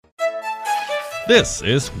This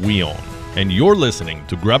is WION, and you're listening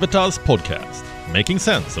to Gravitas podcast, making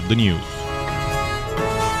sense of the news.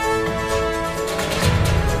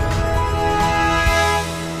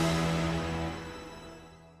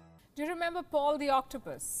 Do you remember Paul the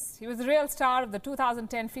Octopus? He was the real star of the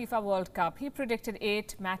 2010 FIFA World Cup. He predicted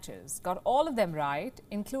 8 matches, got all of them right,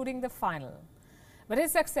 including the final. But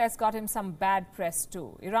his success got him some bad press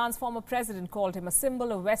too. Iran's former president called him a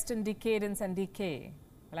symbol of Western decadence and decay.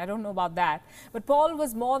 Well, I don't know about that. But Paul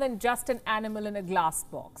was more than just an animal in a glass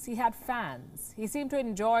box. He had fans. He seemed to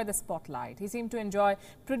enjoy the spotlight. He seemed to enjoy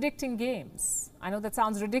predicting games. I know that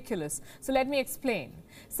sounds ridiculous, so let me explain.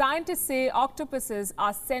 Scientists say octopuses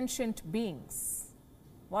are sentient beings.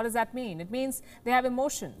 What does that mean? It means they have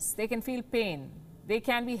emotions. They can feel pain. They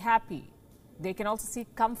can be happy. They can also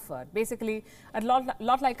seek comfort. Basically, a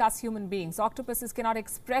lot like us human beings, octopuses cannot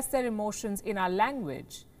express their emotions in our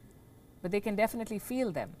language, but they can definitely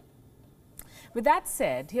feel them. With that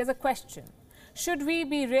said, here's a question. Should we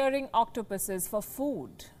be rearing octopuses for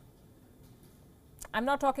food? I'm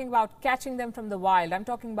not talking about catching them from the wild. I'm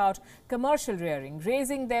talking about commercial rearing,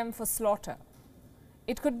 raising them for slaughter.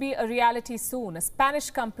 It could be a reality soon. A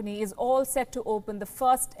Spanish company is all set to open the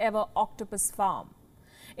first ever octopus farm.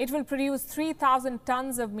 It will produce 3,000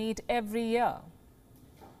 tons of meat every year.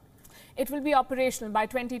 It will be operational by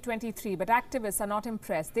 2023, but activists are not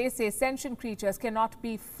impressed. They say sentient creatures cannot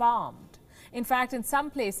be farmed. In fact, in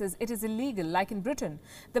some places, it is illegal, like in Britain.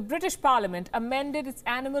 The British Parliament amended its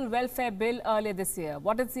animal welfare bill earlier this year.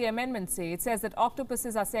 What does the amendment say? It says that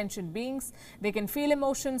octopuses are sentient beings. They can feel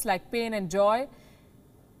emotions like pain and joy.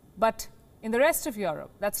 But in the rest of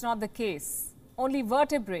Europe, that's not the case. Only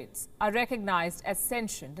vertebrates are recognized as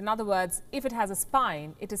sentient. In other words, if it has a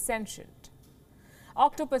spine, it is sentient.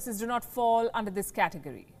 Octopuses do not fall under this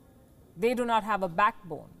category. They do not have a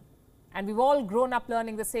backbone. And we've all grown up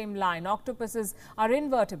learning the same line. Octopuses are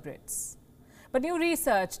invertebrates. But new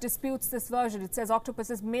research disputes this version. It says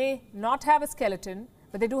octopuses may not have a skeleton,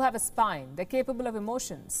 but they do have a spine. They're capable of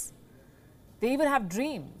emotions. They even have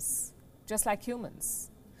dreams, just like humans.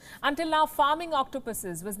 Until now, farming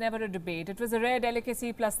octopuses was never a debate. It was a rare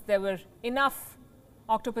delicacy, plus there were enough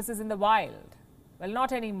octopuses in the wild. Well,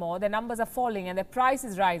 not anymore. Their numbers are falling and their price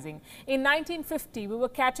is rising. In 1950, we were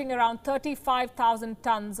catching around 35,000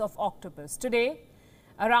 tons of octopus. Today,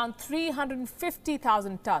 around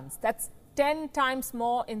 350,000 tons. That's 10 times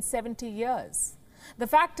more in 70 years. The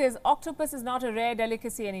fact is, octopus is not a rare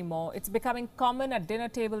delicacy anymore. It's becoming common at dinner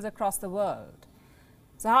tables across the world.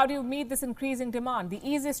 So how do you meet this increasing demand? The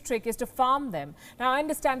easiest trick is to farm them. Now, I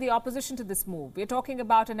understand the opposition to this move. We're talking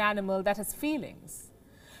about an animal that has feelings.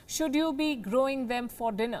 Should you be growing them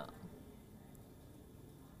for dinner?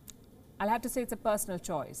 I'll have to say it's a personal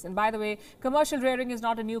choice. And by the way, commercial rearing is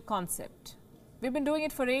not a new concept. We've been doing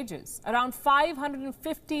it for ages. Around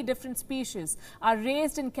 550 different species are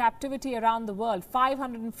raised in captivity around the world.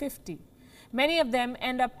 550. Many of them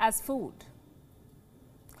end up as food.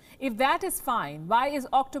 If that is fine, why is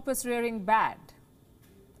octopus rearing bad?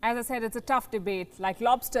 As I said, it's a tough debate, like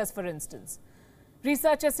lobsters, for instance.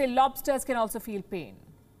 Researchers say lobsters can also feel pain.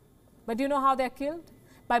 But do you know how they're killed?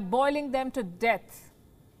 By boiling them to death.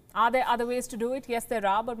 Are there other ways to do it? Yes, there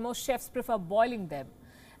are, but most chefs prefer boiling them.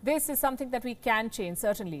 This is something that we can change,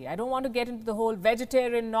 certainly. I don't want to get into the whole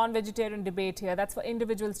vegetarian, non-vegetarian debate here. That's for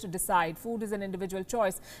individuals to decide. Food is an individual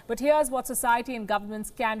choice. But here's what society and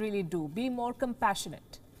governments can really do. Be more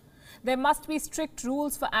compassionate. There must be strict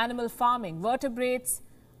rules for animal farming, vertebrates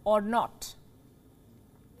or not.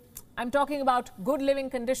 I'm talking about good living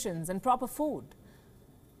conditions and proper food.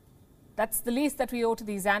 That's the least that we owe to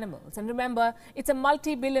these animals. And remember, it's a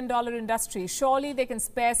multi-billion-dollar industry. Surely they can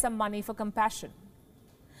spare some money for compassion.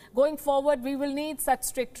 Going forward, we will need such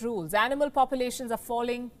strict rules. Animal populations are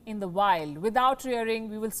falling in the wild. Without rearing,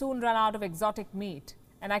 we will soon run out of exotic meat.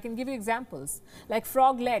 And I can give you examples, like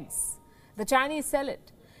frog legs. The Chinese sell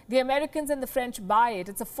it. The Americans and the French buy it.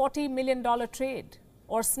 It's a $40 million trade.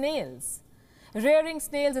 Or snails. Rearing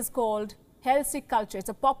snails is called helsiculture. It's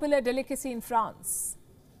a popular delicacy in France.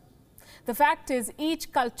 The fact is,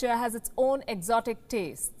 each culture has its own exotic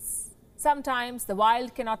tastes. Sometimes the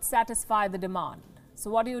wild cannot satisfy the demand.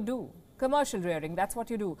 So what do? Commercial rearing, that's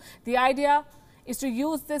what you do. The idea is to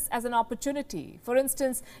use this as an opportunity. For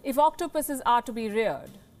instance, if octopuses are to be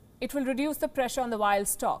reared, it will reduce the pressure on the wild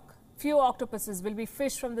stock. Few octopuses will be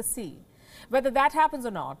fished from the sea. Whether that happens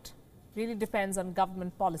or not really depends on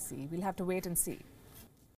government policy. We'll have to wait and see.